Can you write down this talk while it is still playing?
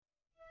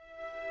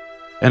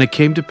And it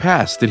came to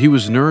pass that he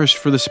was nourished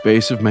for the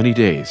space of many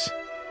days.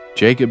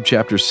 Jacob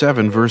chapter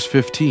 7, verse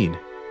 15.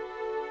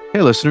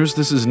 Hey listeners,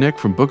 this is Nick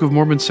from Book of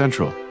Mormon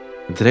Central,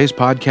 and today's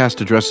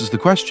podcast addresses the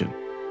question,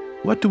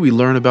 what do we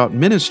learn about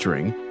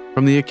ministering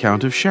from the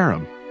account of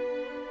Sherem?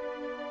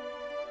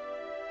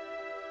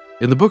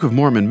 In the Book of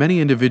Mormon, many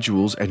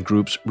individuals and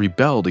groups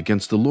rebelled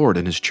against the Lord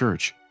and His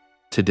church.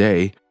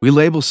 Today, we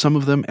label some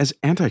of them as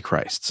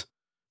antichrists.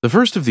 The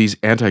first of these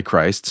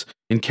antichrists,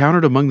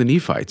 encountered among the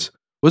Nephites,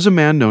 was a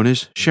man known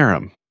as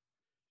Sherem.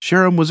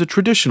 Sherem was a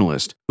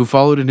traditionalist who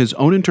followed in his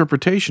own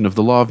interpretation of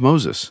the law of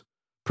Moses.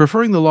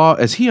 Preferring the law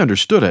as he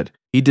understood it,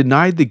 he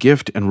denied the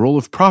gift and role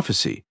of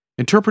prophecy,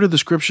 interpreted the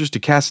scriptures to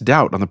cast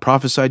doubt on the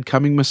prophesied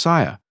coming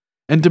Messiah,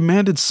 and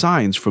demanded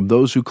signs from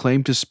those who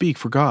claimed to speak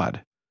for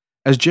God.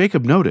 As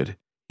Jacob noted,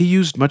 he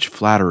used much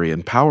flattery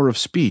and power of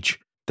speech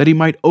that he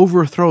might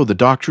overthrow the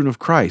doctrine of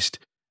Christ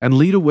and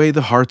lead away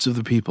the hearts of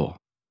the people.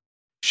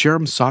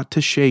 Sherem sought to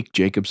shake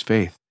Jacob's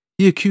faith.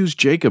 He accused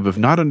Jacob of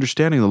not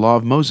understanding the law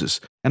of Moses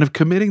and of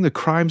committing the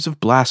crimes of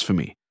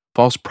blasphemy,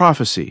 false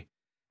prophecy,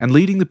 and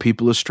leading the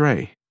people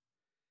astray.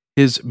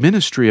 His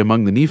ministry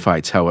among the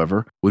Nephites,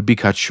 however, would be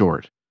cut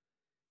short.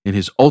 In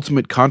his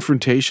ultimate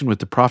confrontation with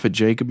the prophet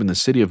Jacob in the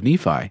city of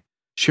Nephi,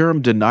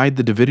 Sherem denied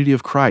the divinity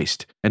of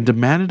Christ and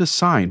demanded a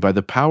sign by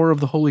the power of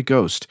the Holy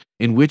Ghost,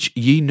 in which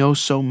ye know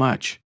so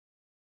much.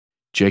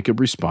 Jacob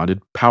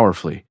responded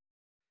powerfully,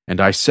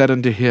 "And I said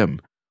unto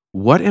him,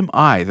 What am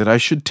I that I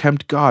should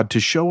tempt God to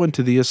show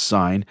unto thee a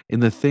sign in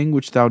the thing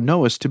which thou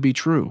knowest to be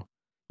true?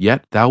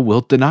 Yet thou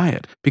wilt deny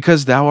it,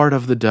 because thou art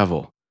of the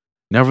devil.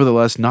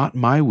 Nevertheless, not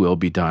my will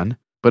be done,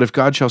 but if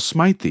God shall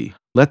smite thee,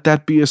 let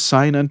that be a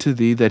sign unto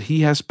thee that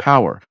he has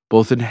power,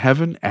 both in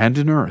heaven and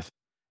in earth,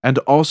 and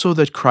also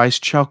that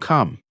Christ shall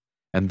come,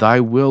 and thy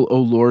will, O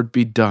Lord,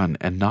 be done,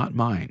 and not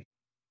mine."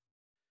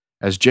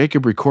 As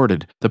Jacob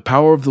recorded, the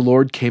power of the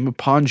Lord came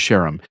upon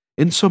Sherem,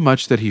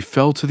 insomuch that he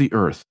fell to the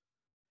earth.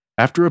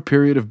 After a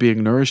period of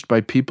being nourished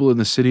by people in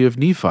the city of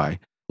Nephi,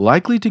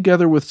 likely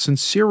together with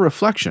sincere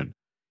reflection,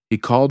 he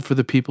called for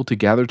the people to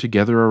gather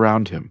together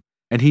around him,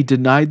 and he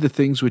denied the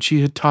things which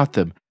he had taught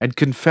them, and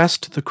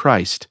confessed the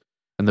Christ,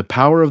 and the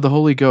power of the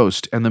Holy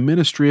Ghost, and the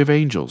ministry of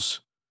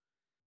angels.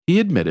 He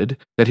admitted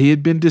that he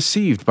had been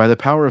deceived by the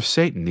power of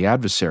Satan, the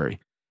adversary,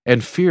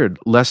 and feared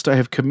lest I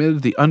have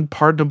committed the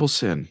unpardonable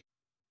sin.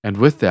 And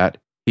with that,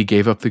 he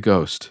gave up the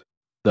ghost.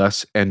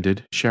 Thus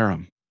ended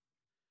Sherem.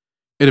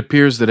 It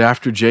appears that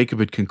after Jacob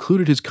had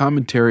concluded his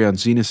commentary on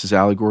Zenos'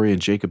 allegory in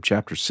Jacob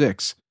chapter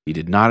 6, he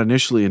did not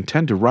initially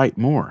intend to write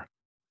more.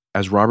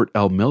 As Robert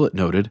L. Millett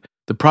noted,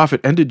 the prophet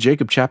ended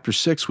Jacob chapter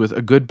 6 with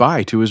a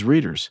goodbye to his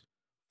readers.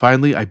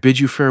 "Finally, I bid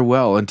you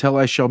farewell until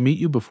I shall meet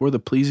you before the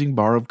pleasing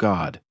bar of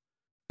God."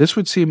 This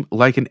would seem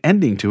like an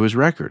ending to his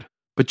record,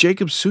 but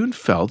Jacob soon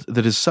felt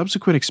that his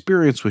subsequent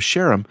experience with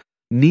Sherem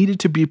needed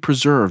to be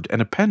preserved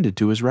and appended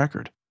to his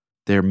record.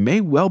 There may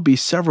well be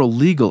several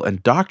legal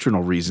and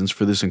doctrinal reasons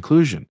for this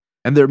inclusion,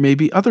 and there may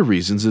be other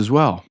reasons as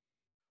well.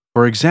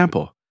 For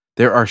example,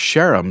 there are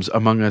Sherems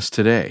among us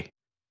today.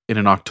 In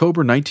an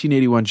October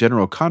 1981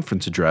 General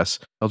Conference address,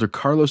 Elder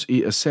Carlos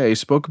E. Asay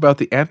spoke about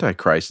the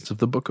Antichrists of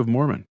the Book of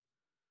Mormon.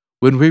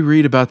 When we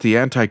read about the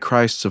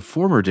Antichrists of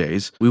former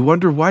days, we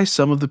wonder why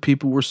some of the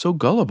people were so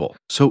gullible,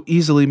 so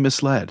easily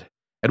misled,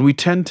 and we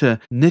tend to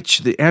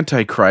niche the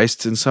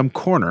Antichrists in some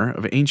corner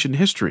of ancient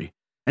history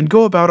and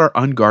go about our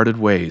unguarded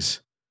ways.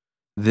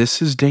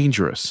 This is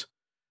dangerous.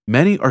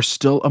 Many are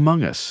still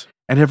among us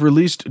and have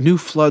released new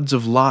floods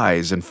of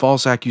lies and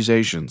false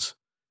accusations.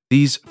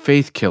 These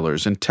faith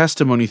killers and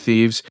testimony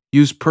thieves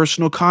use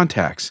personal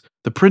contacts,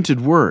 the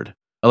printed word,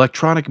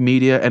 electronic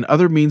media, and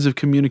other means of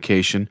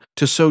communication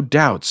to sow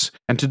doubts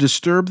and to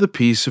disturb the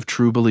peace of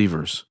true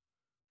believers.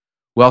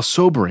 While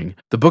sobering,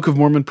 the Book of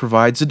Mormon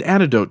provides an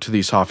antidote to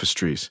these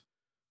sophistries.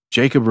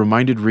 Jacob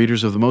reminded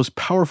readers of the most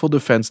powerful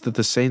defense that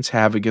the saints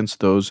have against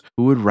those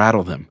who would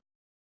rattle them.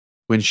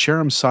 When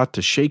Sherem sought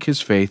to shake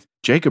his faith,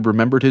 Jacob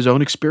remembered his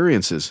own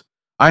experiences.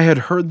 "I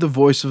had heard the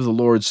voice of the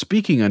Lord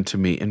speaking unto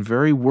me in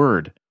very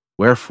word,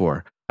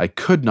 wherefore I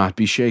could not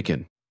be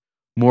shaken."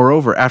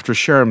 Moreover, after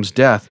Sherem's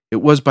death,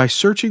 it was by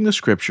searching the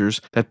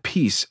Scriptures that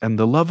peace and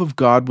the love of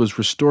God was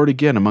restored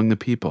again among the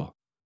people.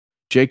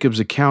 Jacob's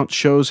account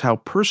shows how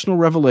personal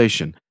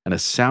revelation and a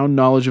sound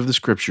knowledge of the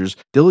Scriptures,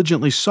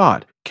 diligently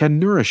sought, can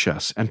nourish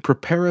us and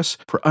prepare us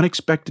for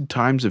unexpected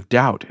times of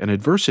doubt and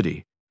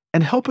adversity,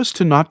 and help us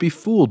to not be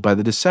fooled by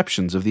the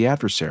deceptions of the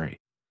adversary.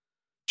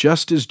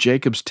 Just as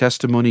Jacob's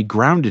testimony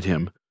grounded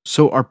him,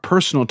 so are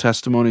personal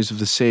testimonies of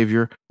the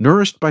Savior,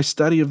 nourished by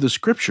study of the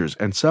Scriptures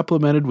and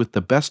supplemented with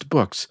the best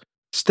books,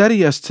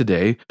 steady us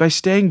today by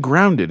staying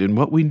grounded in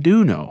what we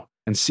do know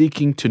and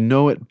seeking to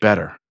know it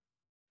better.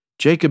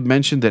 Jacob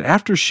mentioned that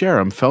after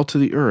Sherem fell to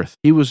the earth,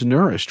 he was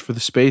nourished for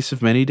the space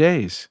of many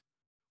days.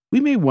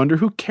 We may wonder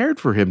who cared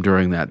for him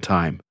during that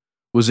time.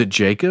 Was it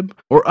Jacob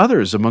or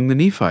others among the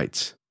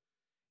Nephites?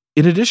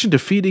 In addition to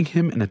feeding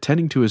him and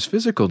attending to his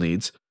physical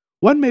needs,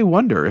 one may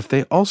wonder if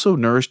they also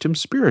nourished him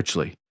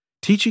spiritually,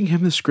 teaching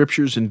him the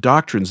Scriptures and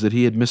doctrines that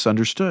he had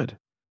misunderstood.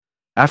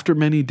 After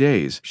many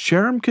days,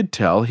 Sherem could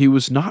tell he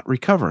was not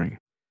recovering.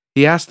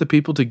 He asked the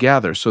people to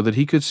gather so that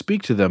he could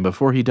speak to them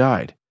before he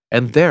died,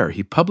 and there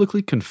he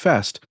publicly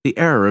confessed the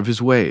error of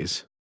his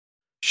ways.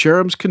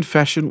 Sherem's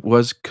confession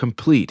was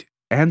complete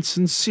and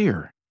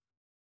sincere.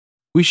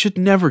 We should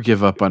never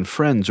give up on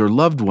friends or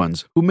loved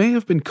ones who may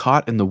have been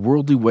caught in the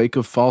worldly wake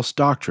of false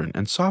doctrine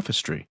and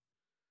sophistry.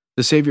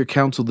 The Savior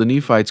counseled the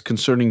Nephites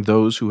concerning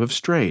those who have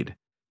strayed.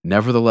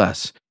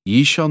 Nevertheless,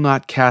 ye shall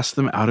not cast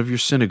them out of your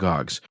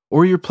synagogues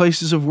or your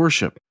places of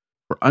worship,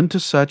 for unto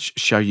such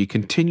shall ye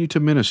continue to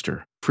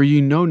minister. For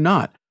ye know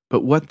not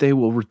but what they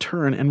will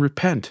return and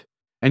repent,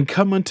 and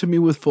come unto me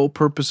with full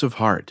purpose of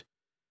heart.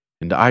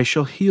 And I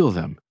shall heal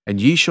them, and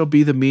ye shall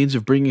be the means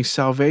of bringing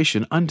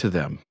salvation unto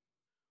them.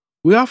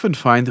 We often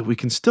find that we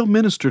can still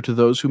minister to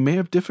those who may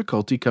have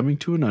difficulty coming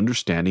to an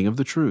understanding of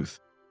the truth.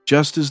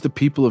 Just as the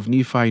people of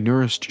Nephi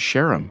nourished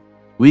Sherem,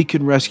 we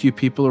can rescue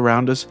people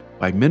around us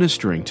by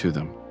ministering to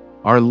them.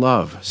 Our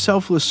love,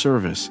 selfless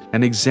service,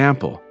 and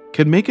example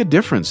can make a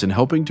difference in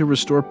helping to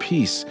restore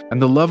peace and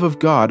the love of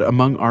God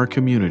among our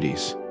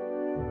communities.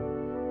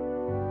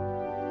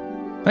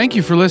 Thank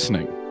you for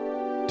listening.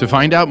 To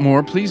find out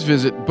more, please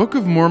visit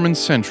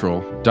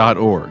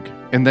bookofmormoncentral.org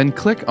and then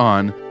click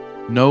on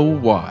Know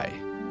Why.